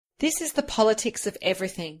This is the politics of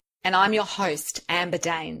everything, and I'm your host, Amber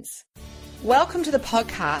Daines. Welcome to the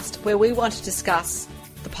podcast where we want to discuss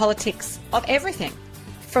the politics of everything,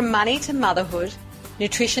 from money to motherhood,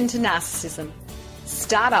 nutrition to narcissism,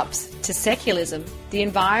 startups to secularism, the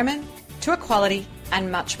environment to equality,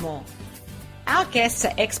 and much more. Our guests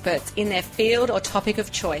are experts in their field or topic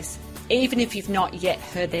of choice, even if you've not yet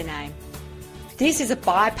heard their name. This is a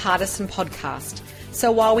bipartisan podcast, so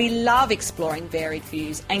while we love exploring varied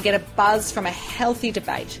views and get a buzz from a healthy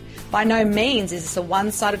debate, by no means is this a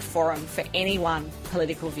one-sided forum for any one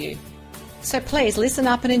political view. So please listen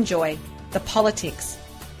up and enjoy the politics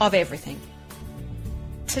of everything.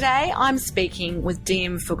 Today I'm speaking with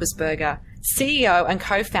Diem Fuggersberger, CEO and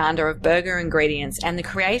co-founder of Berger Ingredients and the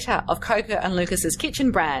creator of Coco Lucas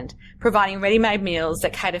Kitchen brand, providing ready-made meals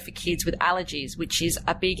that cater for kids with allergies, which is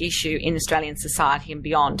a big issue in Australian society and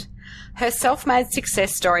beyond. Her self-made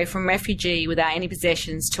success story from refugee without any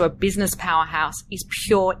possessions to a business powerhouse is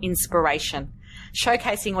pure inspiration,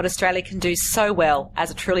 showcasing what Australia can do so well as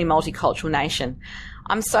a truly multicultural nation.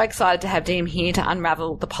 I'm so excited to have Diem here to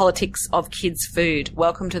unravel the politics of kids' food.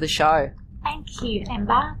 Welcome to the show. Thank you,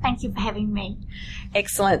 Amber. Thank you for having me.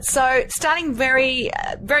 Excellent. So starting very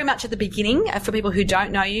much at the beginning, for people who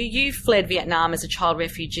don't know you, you fled Vietnam as a child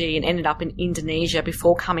refugee and ended up in Indonesia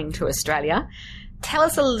before coming to Australia. Tell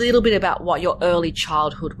us a little bit about what your early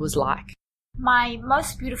childhood was like. My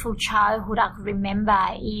most beautiful childhood I could remember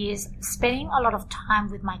is spending a lot of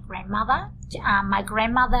time with my grandmother. My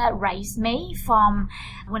grandmother raised me from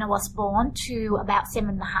when I was born to about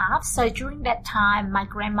 7.5. So during that time, my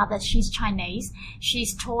grandmother, she's Chinese.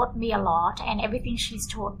 She's taught me a lot, and everything she's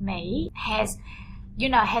taught me has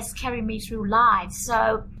carried me through life.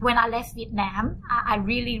 So when I left Vietnam, I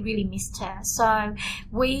really, really missed her. So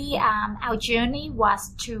our journey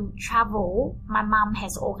was to travel. My mum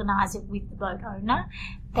has organized it with the boat owner,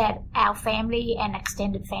 that our family and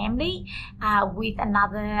extended family, with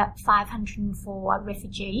another 504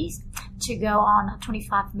 refugees, to go on a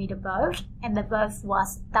 25-meter boat, and the berth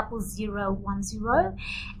was 0010,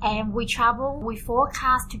 and we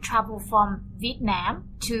forecast to travel from Vietnam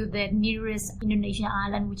to the nearest Indonesian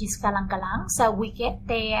island, which is Kalang. So we get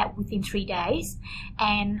there within 3 days,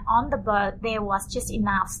 and on the boat there was just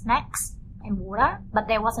enough snacks and water, but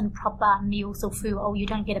there wasn't proper meals or food, or you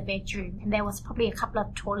don't get a bedroom, and there was probably a couple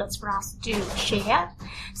of toilets for us to share.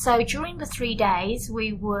 So during the 3 days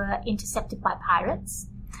we were intercepted by pirates,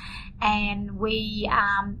 and we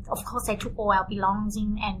of course they took all our belongings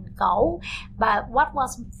and gold. But what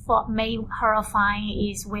was for me horrifying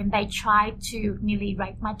is when they tried to nearly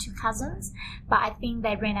rape my 2 cousins, but I think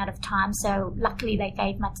they ran out of time, so luckily they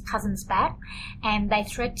gave my cousins back, and they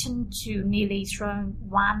threatened to nearly throw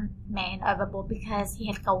one man overboard because he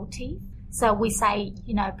had gold teeth. So we say,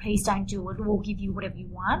 please don't do it, we'll give you whatever you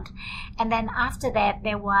want. And then after that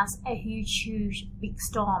there was a huge big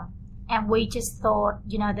storm, and we just thought,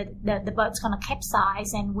 that the boat's going to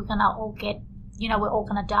capsize and we're going to all we're all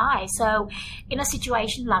going to die. So in a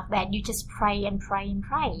situation like that, you just pray and pray and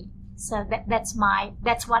pray. So that's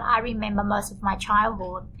what I remember most of my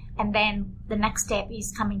childhood. And then the next step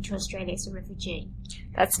is coming to Australia as a refugee.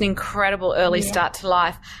 That's an incredible early start to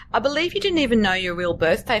life. I believe you didn't even know your real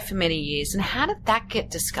birthday for many years. And how did that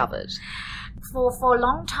get discovered? For a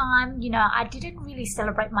long time, I didn't really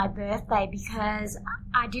celebrate my birthday because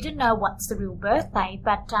I didn't know what's the real birthday,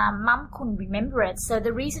 but Mum couldn't remember it. So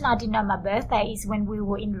the reason I didn't know my birthday is when we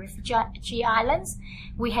were in refugee islands,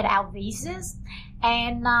 we had our visas,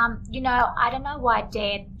 and I don't know why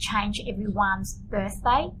Dad changed everyone's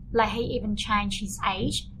birthday. Like, he even changed his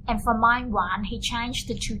age, and for mine he changed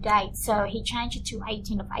the 2 dates, so he changed it to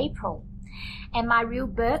 18th of April, and my real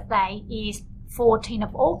birthday is 14th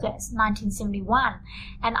of August 1971,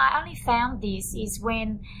 and I only found this is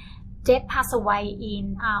when Dad passed away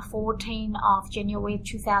in 14th of January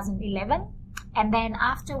 2011, and then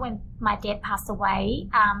after when my dad passed away,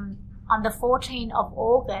 on the 14th of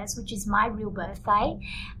August, which is my real birthday,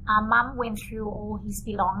 Mum went through all his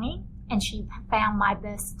belongings and she found my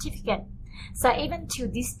birth certificate. So even to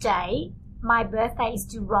this day, my birthday is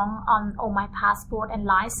still wrong on all my passport and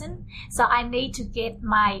license. So I need to get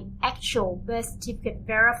my actual birth certificate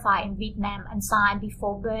verified in Vietnam and signed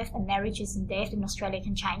before birth and marriages and death in Australia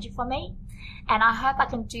can change it for me. And I hope I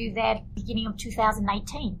can do that beginning of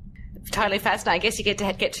 2018. Totally fascinating. I guess you get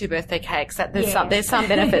to get 2 birthday cakes. There's some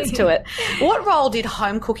benefits to it. What role did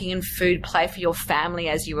home cooking and food play for your family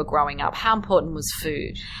as you were growing up? How important was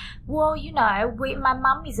food? Well, my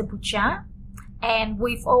mum is a butcher. And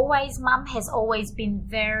Mum has always been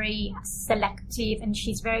very selective, and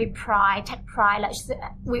she's very pride, like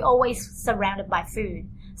we're always surrounded by food.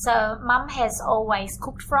 So mum has always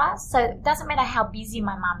cooked for us. So it doesn't matter how busy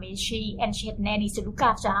my mum is. She had nannies to look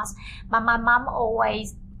after us. But my mum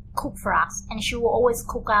always cook for us, and she will always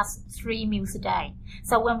cook us 3 meals a day.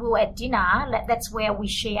 So when we were at dinner, that's where we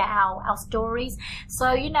share our stories. So,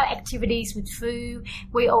 activities with food,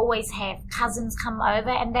 we always have cousins come over,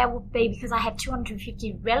 and that would be because I have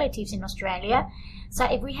 250 relatives in Australia. So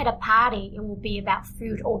if we had a party, it will be about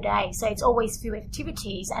food all day. So it's always food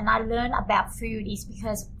activities. And I learned about food is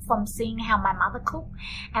because from seeing how my mother cooked.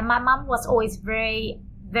 And my mum was always very,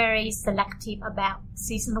 very selective about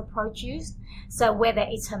seasonal produce. So whether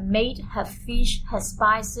it's her meat, her fish, her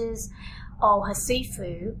spices, or her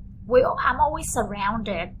seafood, I'm always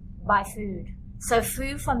surrounded by food. So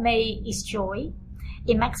food for me is joy.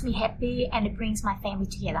 It makes me happy and it brings my family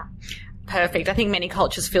together. Perfect. I think many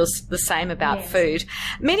cultures feel the same about food.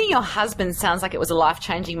 Meeting your husband sounds like it was a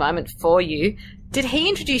life-changing moment for you. Did he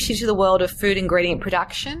introduce you to the world of food ingredient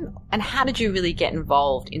production? And how did you really get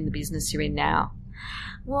involved in the business you're in now?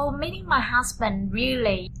 Well, meeting my husband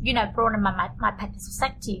really, broadened my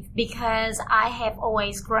perspective, because I have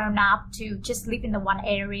always grown up to just live in the one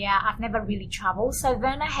area. I've never really traveled. So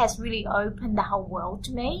Werner has really opened the whole world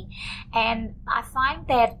to me. And I find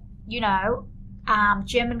that,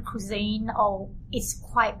 German cuisine, it's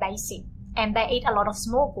quite basic, and they eat a lot of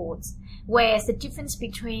small foods. Whereas the difference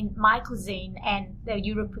between my cuisine and the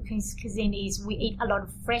European cuisine is we eat a lot of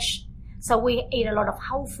fresh. So we eat a lot of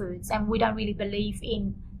whole foods, and we don't really believe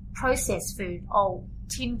in processed food or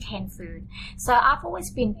tin can food. So I've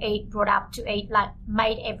always been brought up to eat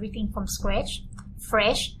made everything from scratch,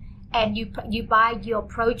 fresh, and you buy your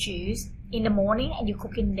produce in the morning and you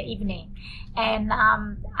cook it in the evening. And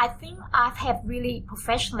I think I have really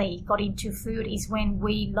professionally got into food is when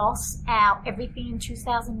we lost our everything in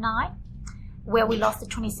 2009. Where we lost the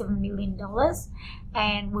 $27 million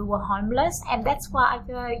and we were homeless. And that's why I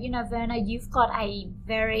go, Werner, you've got a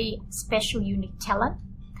very special, unique talent.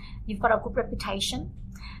 You've got a good reputation.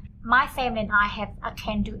 My family and I have a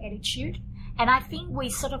can-do attitude. And I think we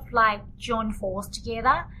sort of join forces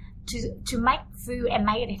together to make food and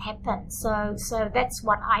make it happen. So that's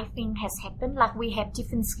what I think has happened. We have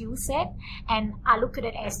different skill set, and I look at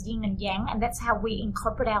it as yin and yang, and that's how we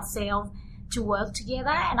incorporate ourselves to work together.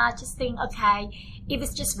 And I just think, okay, if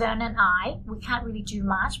it's just Werner and I, we can't really do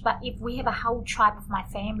much. But if we have a whole tribe of my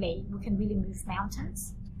family, we can really move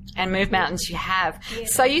mountains. And move mountains you have.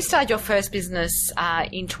 Yes. So you started your first business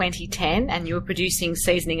in 2010, and you were producing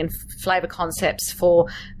seasoning and flavour concepts for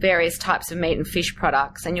various types of meat and fish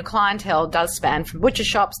products. And your clientele does span from butcher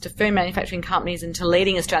shops to food manufacturing companies and to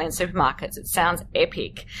leading Australian supermarkets. It sounds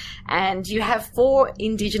epic. And you have 4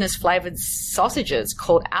 Indigenous flavoured sausages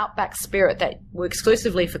called Outback Spirit that were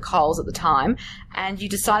exclusively for Coles at the time. And you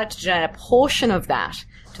decided to donate a portion of that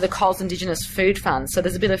to the Coles Indigenous Food Fund. So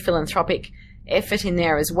there's a bit of philanthropic effort in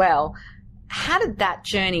there as well. How did that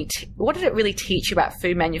journey, what did it really teach you about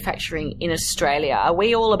food manufacturing in Australia? Are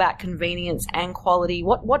we all about convenience and quality?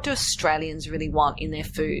 What do Australians really want in their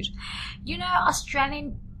food?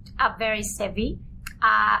 Australians are very savvy.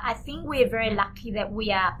 I think we're very lucky that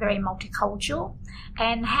we are very multicultural.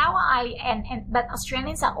 And but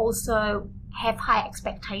Australians are also have high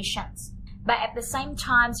expectations. But at the same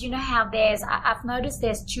time, how I've noticed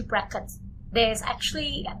there's 2 brackets. There's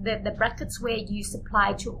actually the brackets where you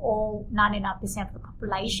supply to all 99% of the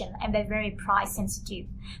population, and they're very price sensitive.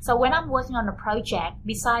 So when I'm working on a project,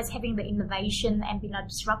 besides having the innovation and being a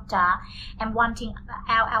disruptor and wanting,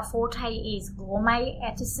 our forte is gourmet,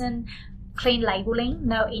 artisan, clean labeling,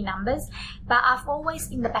 no e-numbers, but I've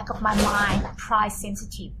always in the back of my mind price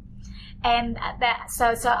sensitive. And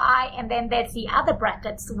and then there's the other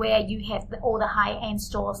brackets where you have all the high-end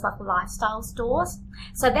stores like lifestyle stores.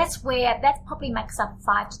 So that probably makes up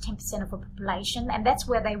 5 to 10% of the population, and that's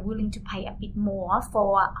where they're willing to pay a bit more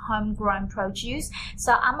for homegrown produce.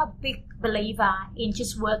 So I'm a big believer in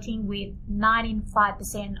just working with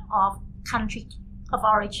 95% of country of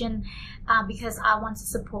origin, because I want to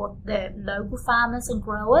support the local farmers and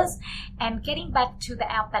growers. And getting back to the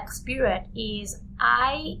Outback Spirit is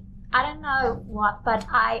I don't know what, but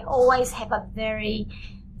I always have a very,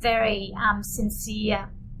 very sincere,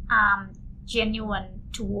 genuine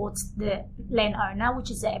towards the landowner,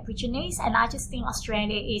 which is the Aborigines. And I just think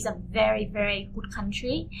Australia is a very, very good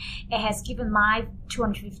country. It has given my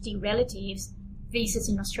 250 relatives visas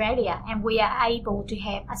in Australia, and we are able to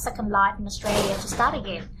have a second life in Australia to start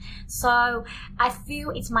again. So I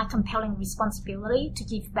feel it's my compelling responsibility to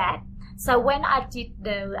give back. So when I did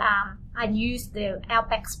I used the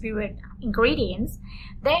Outback Spirit ingredients.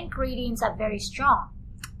 The ingredients are very strong,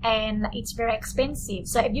 and it's very expensive.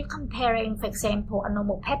 So if you're comparing, for example, a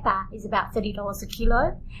normal pepper is about $30 a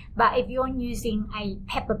kilo, but if you're using a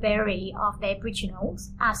pepperberry of the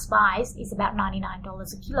Aboriginals, spice is about $99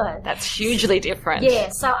 a kilo. That's hugely different. Yeah.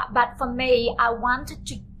 So, but for me, I wanted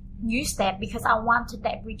to use that because I wanted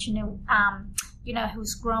the Aboriginal,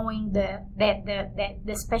 who's growing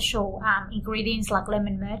the special ingredients like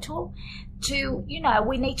lemon myrtle to,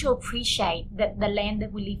 we need to appreciate the land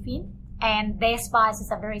that we live in. And their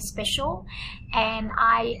spices are very special. And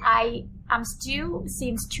I'm still,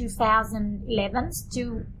 since 2011,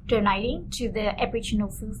 still donating to the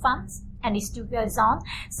Aboriginal food funds, and it still goes on.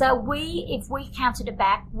 So if we counted it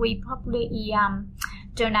back, we probably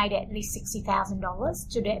donated at least $60,000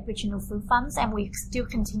 to the Aboriginal food funds, and we still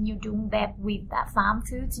continue doing that with Farm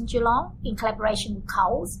Foods in Geelong in collaboration with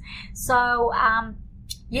Coles. So,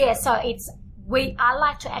 so I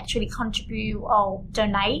like to actually contribute or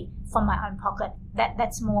donate from my own pocket.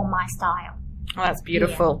 That's more my style. Oh, that's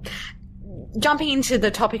beautiful. Yeah. Jumping into the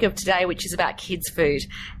topic of today, which is about kids' food.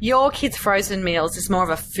 Your kids' frozen meals is more of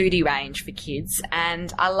a foodie range for kids,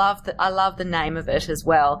 and I love the name of it as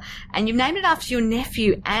well. And you've named it after your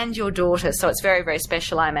nephew and your daughter, so it's very, very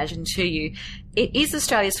special, I imagine, to you. It is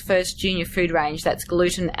Australia's first junior food range that's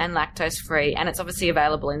gluten and lactose free, and it's obviously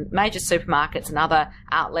available in major supermarkets and other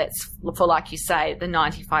outlets for, like you say, the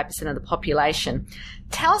 95% of the population.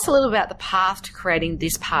 Tell us a little about the path to creating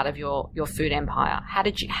this part of your food empire. How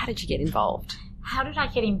did you get involved? How did I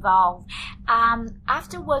get involved?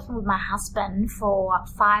 After working with my husband for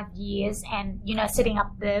 5 years and, setting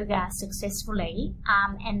up Berger successfully,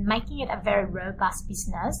 and making it a very robust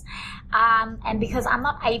business, and because I'm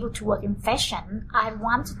not able to work in fashion, I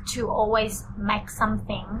wanted to always make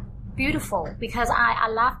something beautiful because I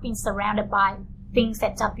love being surrounded by things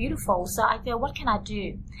that are beautiful. So I go, what can I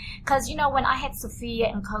do? Because, when I had Sophia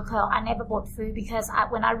and Coco, I never bought food because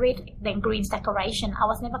when I read the ingredients decoration, I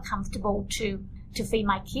was never comfortable to feed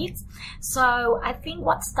my kids. So I think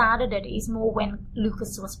what started it is more when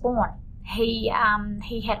Lucas was born. He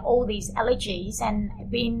had all these allergies,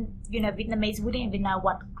 and being, Vietnamese, we didn't even know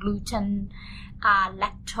what gluten,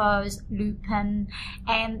 lactose, lupin,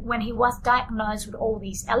 and when he was diagnosed with all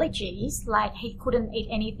these allergies, like he couldn't eat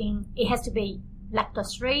anything. It has to be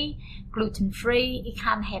lactose-free, gluten-free, he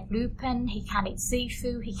can't have lupin, he can't eat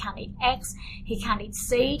seafood, he can't eat eggs, he can't eat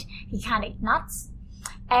seed, he can't eat nuts.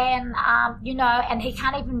 And, and he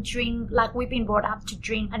can't even drink, like we've been brought up to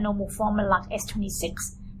drink a normal formula like S26,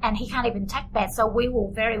 and he can't even take that. So we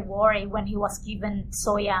were very worried when he was given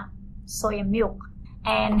soya milk.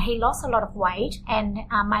 And he lost a lot of weight, and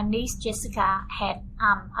my niece Jessica had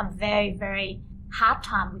a very, very hard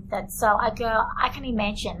time with that. So I can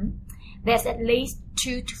imagine there's at least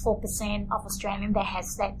 2 to 4% of Australians that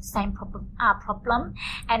has that same problem.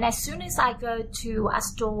 And as soon as I go to a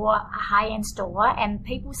store, a high-end store, and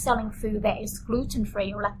people selling food that is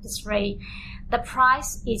gluten-free or lactose-free, the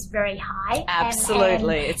price is very high.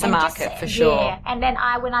 Absolutely. It's a market for sure. Yeah. And then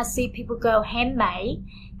when I see people go handmade,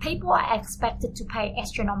 people are expected to pay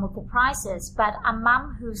astronomical prices. But a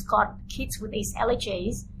mum who's got kids with these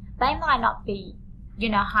allergies, they might not be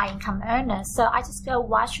high-income earners. So I just go,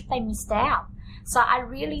 why should they miss out? So I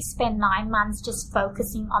really spent 9 months just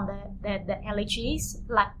focusing on the allergies,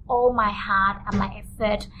 like all my heart and my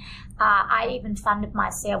effort. I even funded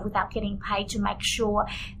myself without getting paid to make sure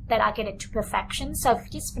that I get it to perfection. So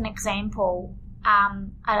just for an example,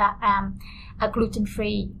 a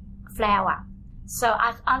gluten-free flour. So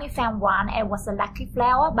I only found one, and it was a lucky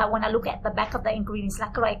flour. But when I look at the back of the ingredients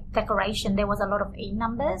decoration, there was a lot of E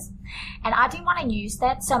numbers. And I didn't want to use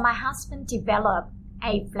that. So my husband developed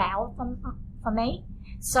a flour for me.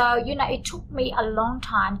 So, it took me a long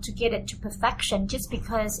time to get it to perfection just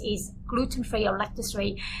because it's gluten-free or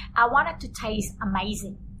lactose-free. I want it to taste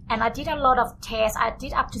amazing. And I did a lot of tests. I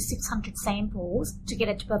did up to 600 samples to get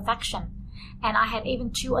it to perfection. And I had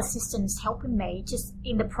even 2 assistants helping me just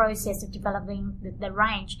in the process of developing the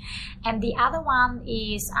range. And the other one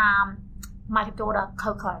is my daughter,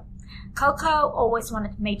 Coco. Coco always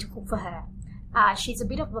wanted me to cook for her. She's a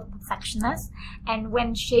bit of a perfectionist. And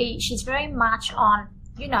when she's very much on,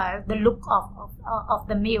 the look of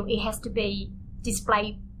the meal, it has to be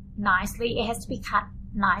displayed nicely. It has to be cut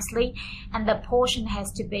nicely. And the portion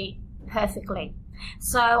has to be perfectly.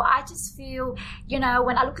 So I just feel, when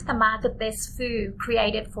I look at the market, there's food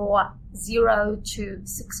created for 0 to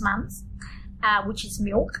 6 months, which is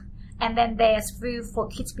milk. And then there's food for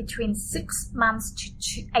kids between 6 months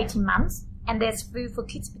to 18 months. And there's food for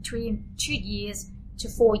kids between 2 years to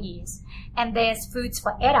 4 years. And there's foods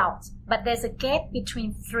for adults. But there's a gap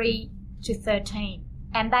between 3 to 13.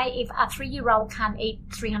 And if a 3-year-old can't eat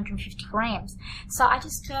 350 grams. So I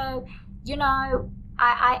just go,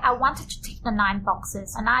 I wanted to tick the 9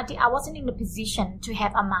 boxes, and I wasn't in the position to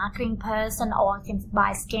have a marketing person or I can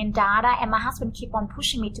buy scan data, and my husband kept on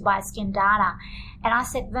pushing me to buy scan data. And I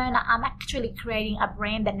said, Verna, I'm actually creating a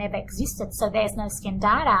brand that never existed, so there's no scan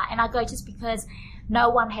data. And I go, just because no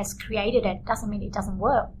one has created it doesn't mean it doesn't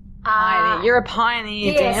work. You're a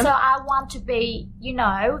pioneer, yeah, Diem. so I want to be,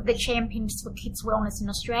 the champions for kids' wellness in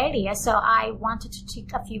Australia. So I wanted to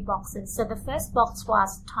tick a few boxes. So the first box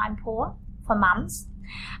was time poor for mums.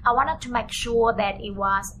 I wanted to make sure that it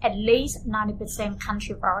was at least 90%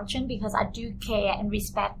 country of origin, because I do care and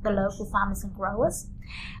respect the local farmers and growers.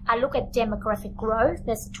 I look at demographic growth.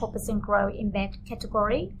 There's a 12% growth in that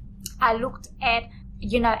category. I looked at,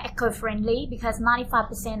 eco-friendly, because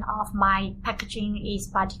 95% of my packaging is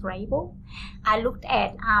biodegradable. I looked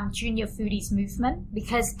at junior foodies movement,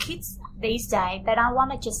 because kids these days, they don't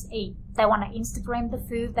want to just eat. They want to Instagram the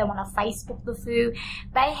food. They want to Facebook the food.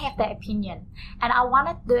 They have their opinion. And I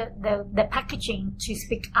wanted the packaging to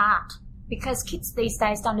speak art, because kids these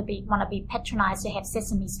days don't want to be patronized to have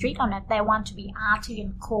Sesame Street on it. They want to be arty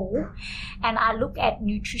and cool. And I look at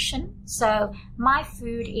nutrition. So my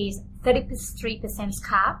food is 33%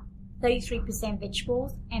 carb, 33%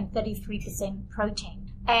 vegetables, and 33%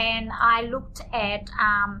 protein. And I looked at,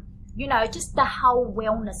 just the whole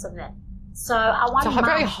wellness of it. So I wanted a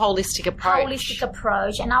very holistic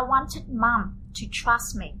approach. And I wanted mum to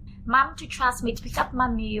trust me. Mum to trust me to pick up my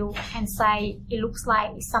meal and say, it looks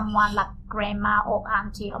like someone like grandma or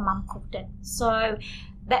auntie or mum cooked it. So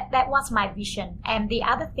that was my vision. And the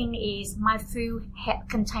other thing is my food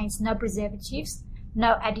contains no preservatives,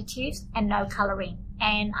 no additives, and no colouring.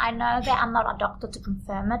 And I know that I'm not a doctor to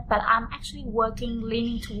confirm it, but I'm actually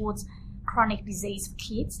leaning towards chronic disease for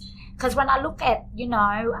kids. Because when I look at,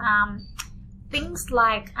 things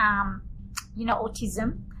like,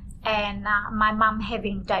 autism and my mum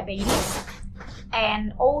having diabetes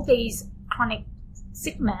and all these chronic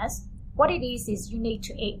sickness, what it is you need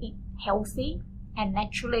to eat healthy and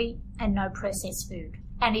naturally and no processed food.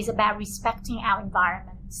 And it's about respecting our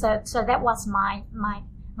environment. So that was my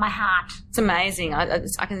heart. It's amazing.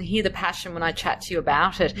 I can hear the passion when I chat to you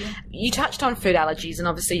about it. Yeah. You touched on food allergies, and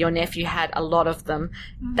obviously your nephew had a lot of them.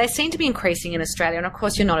 Mm-hmm. They seem to be increasing in Australia, and of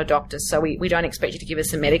course you're not a doctor, so we don't expect you to give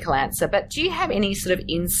us a medical answer. But do you have any sort of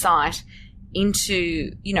insight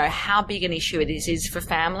into, how big an issue it is for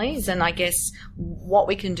families, and I guess what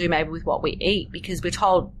we can do maybe with what we eat, because we're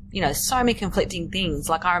told, so many conflicting things.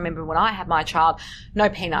 Like I remember when I had my child, no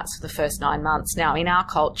peanuts for the first 9 months. Now in our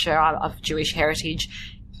culture of Jewish heritage,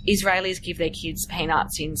 Israelis give their kids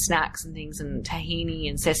peanuts in snacks and things, and tahini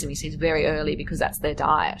and sesame seeds very early because that's their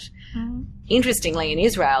diet. Mm-hmm. Interestingly, in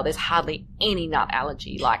Israel, there's hardly any nut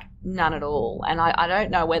allergy, like none at all. And I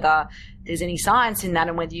don't know whether there's any science in that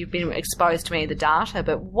and whether you've been exposed to any of the data,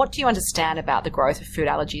 but what do you understand about the growth of food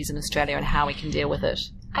allergies in Australia and how we can deal with it?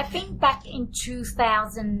 I think back in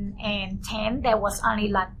 2010, there was only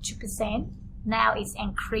like 2%. Now it's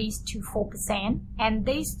increased to 4%. And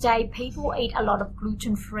these days, people eat a lot of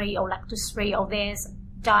gluten-free or lactose-free, or there's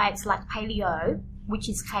diets like paleo, which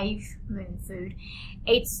is caveman food.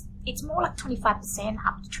 It's more like 25%,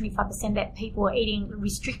 up to 25% that people are eating,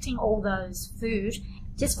 restricting all those food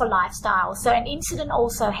just for lifestyle. So an incident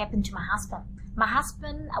also happened to my husband. My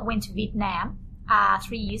husband went to Vietnam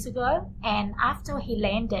 3 years ago, and after he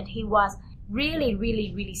landed, he was really,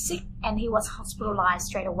 really, really sick, and he was hospitalized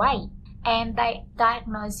straight away. And they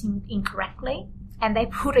diagnosed him incorrectly, and they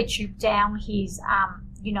put a tube down his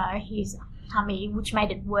tummy, which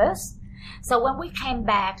made it worse. So when we came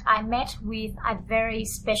back, I met with a very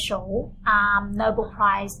special Nobel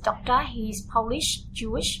Prize doctor. He's Polish,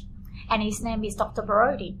 Jewish, and his name is Dr.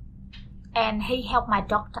 Berger. And he helped my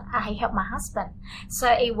husband.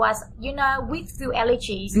 So it was, with food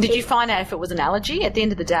allergies. And did you find out if it was an allergy at the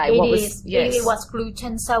end of the day? It was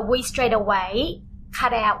gluten. So we straight away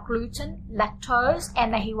cut out gluten, lactose,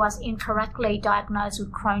 and he was incorrectly diagnosed with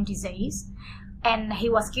Crohn's disease. And he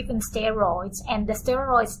was given steroids, and the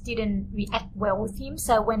steroids didn't react well with him.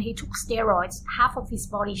 So when he took steroids, half of his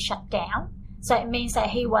body shut down. So it means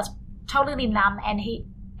that he was totally numb, and he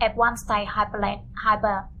at one stage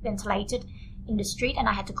hyperventilated in the street, and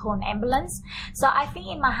I had to call an ambulance. So I think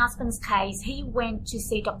in my husband's case, he went to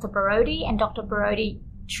see Dr. Berger, and Dr. Berger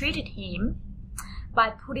treated him by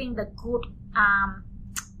putting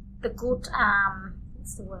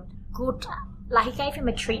he gave him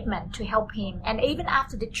a treatment to help him. And even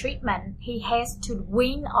after the treatment, he has to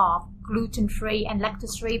wean off gluten-free and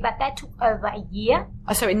lactose-free, but that took over a year.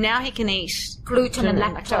 Oh, sorry, now he can eat gluten and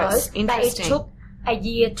lactose. Interesting. But it took a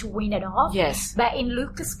year to wean it off. Yes. But in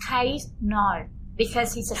Lucas' case, no.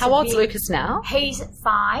 Because he's How old's Lucas now? He's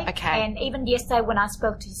 5. Okay. And even yesterday when I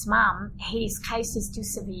spoke to his mum, his case is too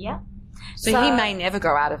severe. So he may never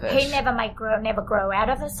grow out of it. He never grow out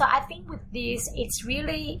of it. So I think with this, it's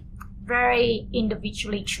really very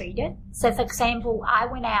individually treated. So for example, I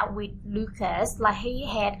went out with Lucas, like he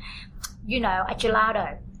had, a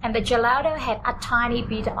gelato. And the gelato had a tiny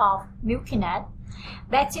bit of milk in it.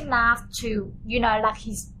 That's enough to, like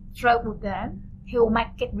his throat will burn. He will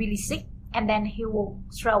get really sick. And then he will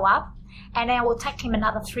throw up, and then it will take him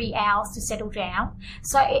another 3 hours to settle down.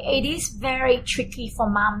 So it is very tricky for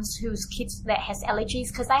mums whose kids that has allergies,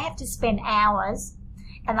 because they have to spend hours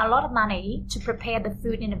and a lot of money to prepare the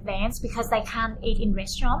food in advance because they can't eat in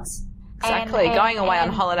restaurants. Exactly. Going away on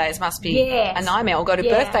holidays must be a nightmare, or go to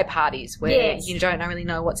birthday parties where you don't really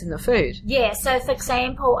know what's in the food. Yeah. So for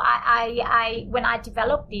example, I when I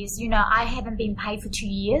developed this, I haven't been paid for 2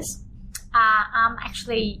 years. I'm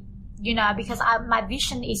actually, because my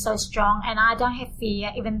vision is so strong and I don't have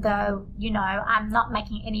fear, even though, I'm not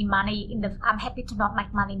making any money I'm happy to not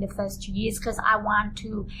make money in the first 2 years because I want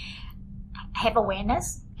to have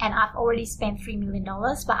awareness, and I've already spent $3 million,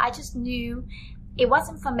 but I just knew it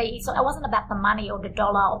wasn't for me. So it wasn't about the money or the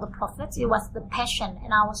dollar or the profits. It was the passion,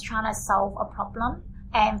 and I was trying to solve a problem.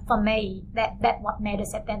 And for me, that what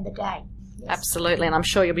matters at the end of the day. Yes. Absolutely, and I'm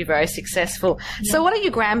sure you'll be very successful. Yeah. So what are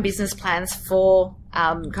your grand business plans for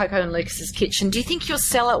Coco and Lucas's Kitchen? Do you think you'll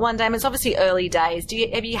sell it one day? I mean, it's obviously early days. Do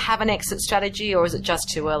you have an exit strategy, or is it just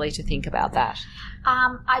too early to think about that?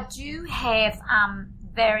 I do have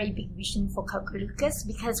very big vision for Coco Lucas,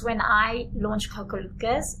 because when I launched Coco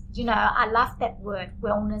Lucas, I love that word,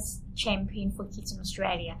 wellness champion for kids in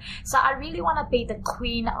Australia. So I really want to be the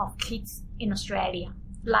queen of kids in Australia.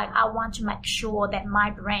 Like, I want to make sure that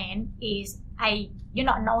my brand is an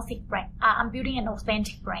authentic brand. I'm building an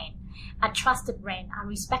authentic brand, a trusted brand, a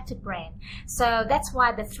respected brand. So that's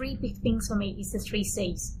why the 3 big things for me is the 3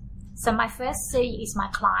 C's. So my first C is my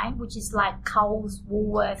client, which is like Coles,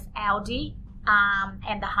 Woolworth, Aldi,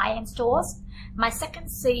 and the high-end stores. My second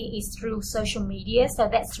C is through social media. So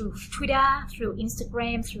that's through Twitter, through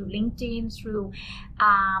Instagram, through LinkedIn, through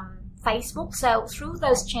Facebook. So through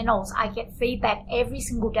those channels, I get feedback every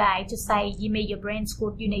single day to say, Yimi, your brand's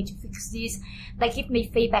good, you need to fix this. They give me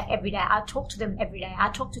feedback every day. I talk to them every day. I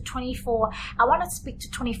talk to I want to speak to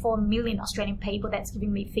 24 million Australian people that's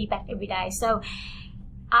giving me feedback every day. So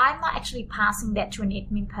I'm not actually passing that to an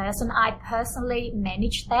admin person. I personally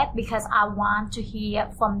manage that because I want to hear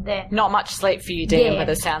from the... Not much sleep for you, Diem, by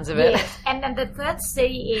the sounds of it. Yes. And then the third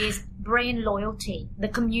C is brand loyalty, the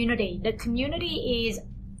community. The community is...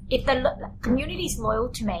 If the community is loyal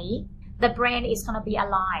to me, the brand is going to be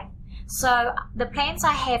alive. So the plans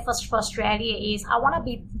I have for Australia is I want to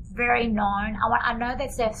be very known. I know that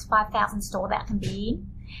there's 5,000 stores that I can be in.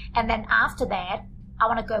 And then after that, I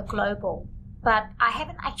want to go global. But I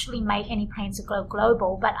haven't actually made any plans to go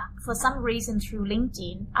global. But for some reason through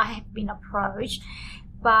LinkedIn, I have been approached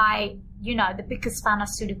by, the biggest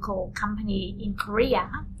pharmaceutical company in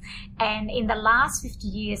Korea. And in the last 50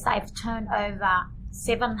 years, they've turned over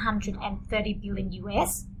 730 billion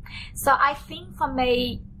US. So I think for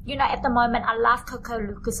me, at the moment, I love Coco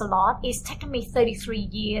Lucas a lot. It's taken me 33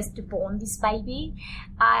 years to born this baby.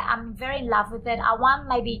 I'm very in love with it. I want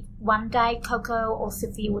maybe one day Coco or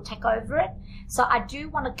Sophia will take over it. So I do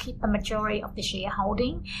want to keep the majority of the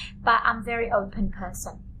shareholding, but I'm a very open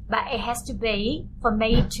person. But it has to be, for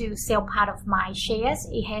me to sell part of my shares,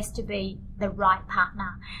 it has to be the right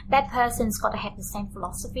partner. That person's got to have the same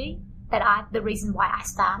philosophy the reason why I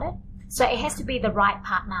started. So it has to be the right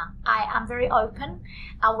partner. I'm very open.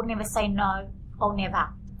 I would never say no or never.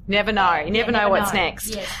 Never know. You never know what's next.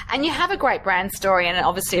 Yes. And you have a great brand story and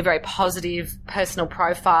obviously a very positive personal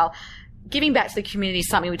profile. Giving back to the community is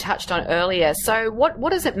something we touched on earlier. So what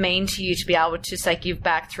does it mean to you to be able to, say, give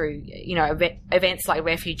back through, events like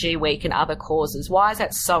Refugee Week and other causes? Why is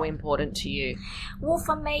that so important to you? Well,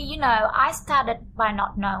 for me, I started by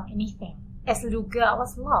not knowing anything. As a little girl, I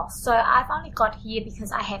was lost. So I've only got here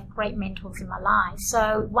because I have great mentors in my life.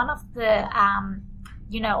 So one of the,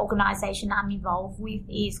 organisation I'm involved with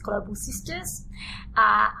is Global Sisters.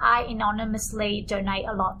 I anonymously donate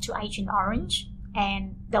a lot to Agent Orange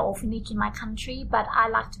and the orphanage in my country, but I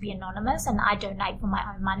like to be anonymous and I donate for my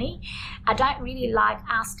own money. I don't really like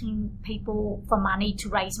asking people for money to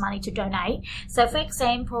raise money to donate. So for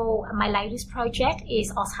example, my latest project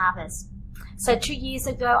is Oz Harvest. So 2 years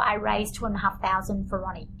ago, I raised 2,500 for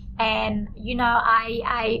Ronnie. And, you know,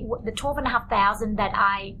 the 12,500 that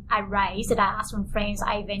I raised, that I asked from friends,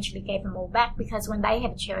 I eventually gave them all back, because when they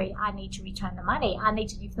have a charity, I need to return the money. I need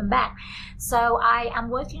to give them back. So I am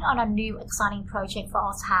working on a new exciting project for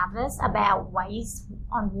Oz Harvest about waste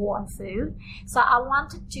on war on food. So I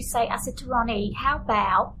wanted to say, I said to Ronnie, how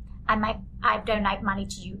about I donate money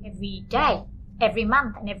to you every day, every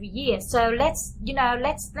month and every year. So let's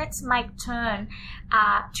make turn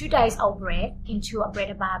 2 days old bread into a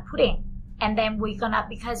bread bar pudding. And then we're gonna,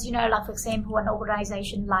 because, you know, like for example, an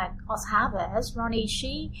organization like Oz Harvest, Ronnie,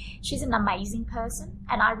 she's an amazing person,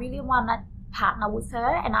 and I really wanna partner with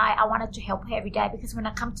her, and I wanted to help her every day, because when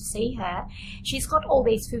I come to see her, she's got all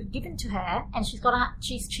these food given to her, and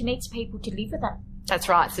she needs people to live with them. That's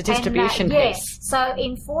right. It's a distribution piece. Yes. So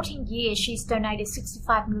in 14 years, she's donated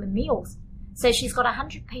 65 million meals. So she's got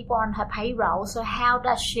 100 people on her payroll. So how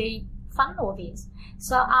does she fund all this?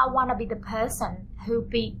 So I want to be the person who'll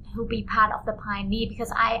be part of the pioneer,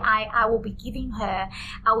 because I will be giving her,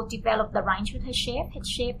 I will develop the range with her chef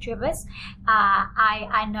Travis.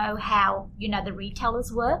 I know how, you know, the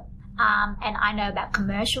retailers work. And I know about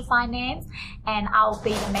commercial finance, and I'll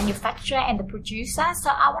be the manufacturer and the producer. So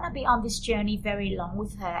I want to be on this journey very long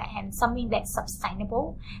with her, and something that's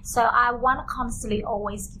sustainable. So I want to constantly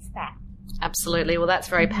always give back. Absolutely. Well, that's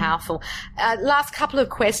very powerful. Last couple of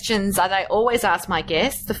questions I always ask my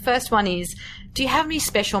guests. The first one is, do you have any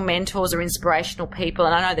special mentors or inspirational people?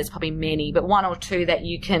 And I know there's probably many, but one or two that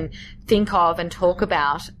you can think of and talk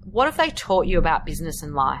about. What have they taught you about business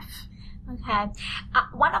and life? Okay.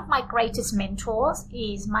 One of my greatest mentors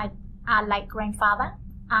is my late grandfather,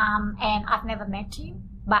 and I've never met him,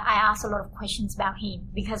 but I asked a lot of questions about him,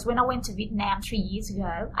 because when I went to Vietnam 3 years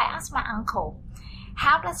ago, I asked my uncle,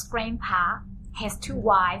 how does grandpa has 2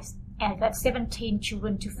 wives and got 17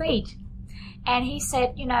 children to feed? And he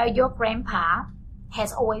said, you know, your grandpa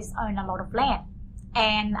has always owned a lot of land.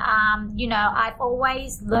 And, you know, I've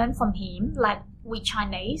always learned from him, like we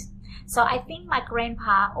Chinese. So I think my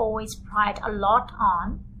grandpa always pride a lot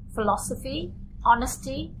on philosophy,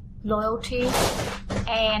 honesty, loyalty,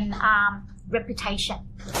 and reputation.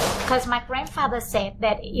 Because my grandfather said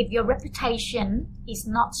that if your reputation is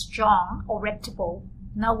not strong or reputable,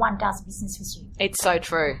 no one does business with you. It's so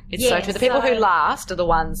true. It's so true. The people who last are the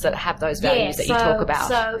ones that have those values that you talk about.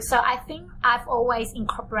 So I think I've always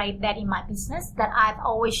incorporated that in my business, that I've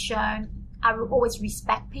always shown I will always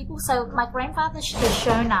respect people. So my grandfather has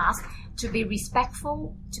shown us to be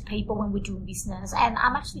respectful to people when we're doing business. And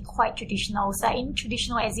I'm actually quite traditional. So in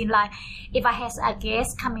traditional as in, like, if I have a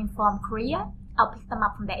guest coming from Korea, I'll pick them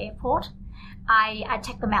up from the airport. I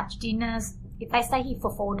take them out to dinners. If they stay here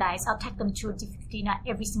for 4 days, I'll take them to a different dinner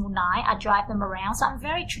every single night. I drive them around. So I'm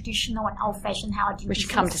very traditional and old-fashioned how I do business. We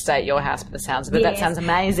should come to stay at your house for the sounds of it. Yes. That sounds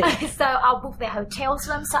amazing. So I'll book their hotels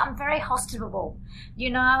for them. So I'm very hospitable,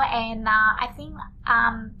 you know. And I think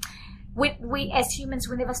we as humans,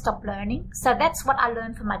 we never stop learning. So that's what I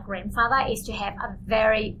learned from my grandfather, is to have a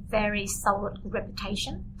very, very solid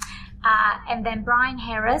reputation. And then Brian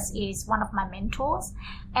Harris is one of my mentors.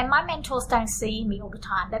 And my mentors don't see me all the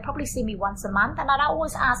time. They probably see me once a month. And I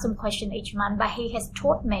always ask them questions each month. But he has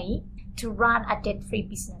taught me to run a debt-free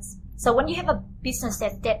business. So when you have a business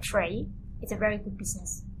that's debt-free, it's a very good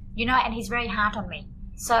business. You know, and he's very hard on me.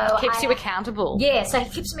 So keeps you accountable. Yeah, so he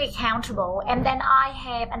keeps me accountable. And then I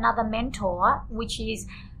have another mentor, which is,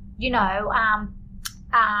 you know,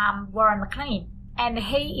 Warren McLean. And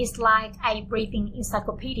he is like a breathing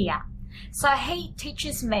encyclopedia. So he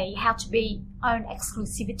teaches me how to be own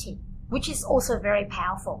exclusivity, which is also very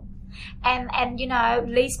powerful. And you know,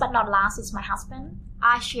 least but not last is my husband.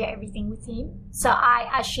 I share everything with him. So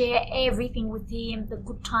I share everything with him, the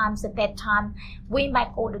good times, the bad times. We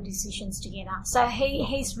make all the decisions together. So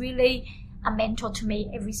he's really a mentor to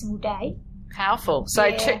me every single day. Powerful. So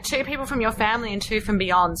yeah. two people from your family and 2 from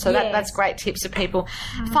beyond. So yes. That's great tips for people.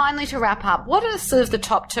 Mm-hmm. Finally, to wrap up, what are sort of the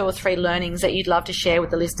top 2 or 3 learnings that you'd love to share with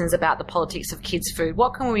the listeners about the politics of kids' food?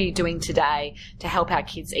 What can we be doing today to help our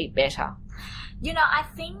kids eat better? You know, I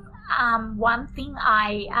think one thing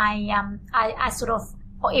I sort of,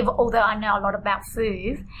 although I know a lot about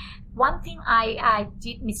food, one thing I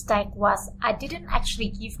did mistake was I didn't actually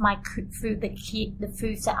give my food the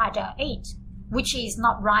foods that I don't eat, which is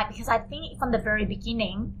not right, because I think from the very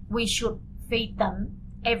beginning, we should feed them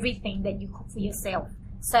everything that you cook for yourself.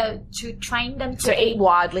 So to train them to eat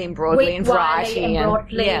widely and broadly and variety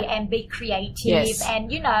and be creative. Yes. And,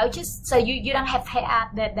 you know, just so you don't have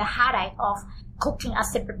the headache of cooking a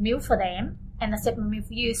separate meal for them and a separate meal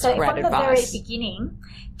for you. So from the very beginning,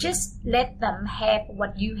 just let them have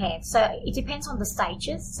what you have. So it depends on the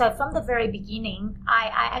stages. So from the very beginning,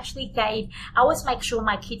 I always make sure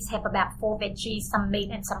my kids have about 4 veggies, some meat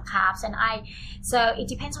and some carbs. So it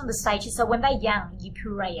depends on the stages. So when they're young, you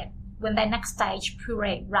puree it. When they're next stage,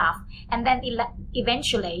 puree rough. And then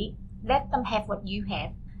eventually, let them have what you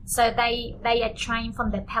have. So they are trained from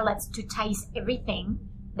their palates to taste everything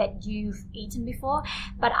that you've eaten before.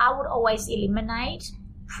 But I would always eliminate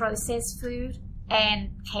processed food and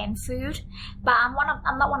canned food. But I'm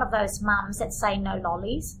not one of those mums that say no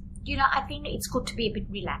lollies. I think it's good to be a bit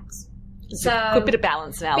relaxed. So a good bit of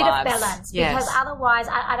balance in our lives. Bit of balance, yes. Because otherwise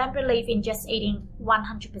I don't believe in just eating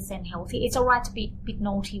 100% healthy. It's all right to be a bit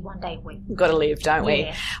naughty one day a week. We've got to live, don't we?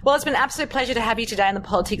 Yeah. Well, it's been an absolute pleasure to have you today on the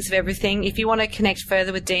Politics of Everything. If you want to connect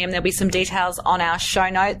further with Diem, there'll be some details on our show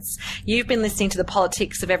notes. You've been listening to the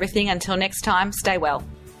Politics of Everything. Until next time, stay well.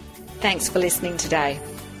 Thanks for listening today.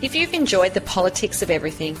 If you've enjoyed the Politics of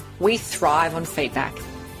Everything, we thrive on feedback.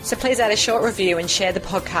 So please add a short review and share the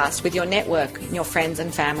podcast with your network, your friends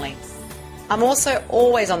and family. I'm also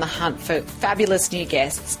always on the hunt for fabulous new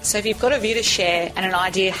guests, so if you've got a view to share and an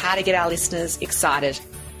idea how to get our listeners excited,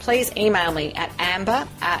 please email me at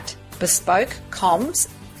amber@bespokecoms,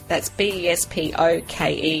 that's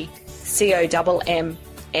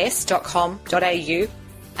BESPOKECOMMS.com.au,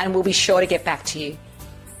 and we'll be sure to get back to you.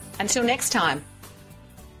 Until next time.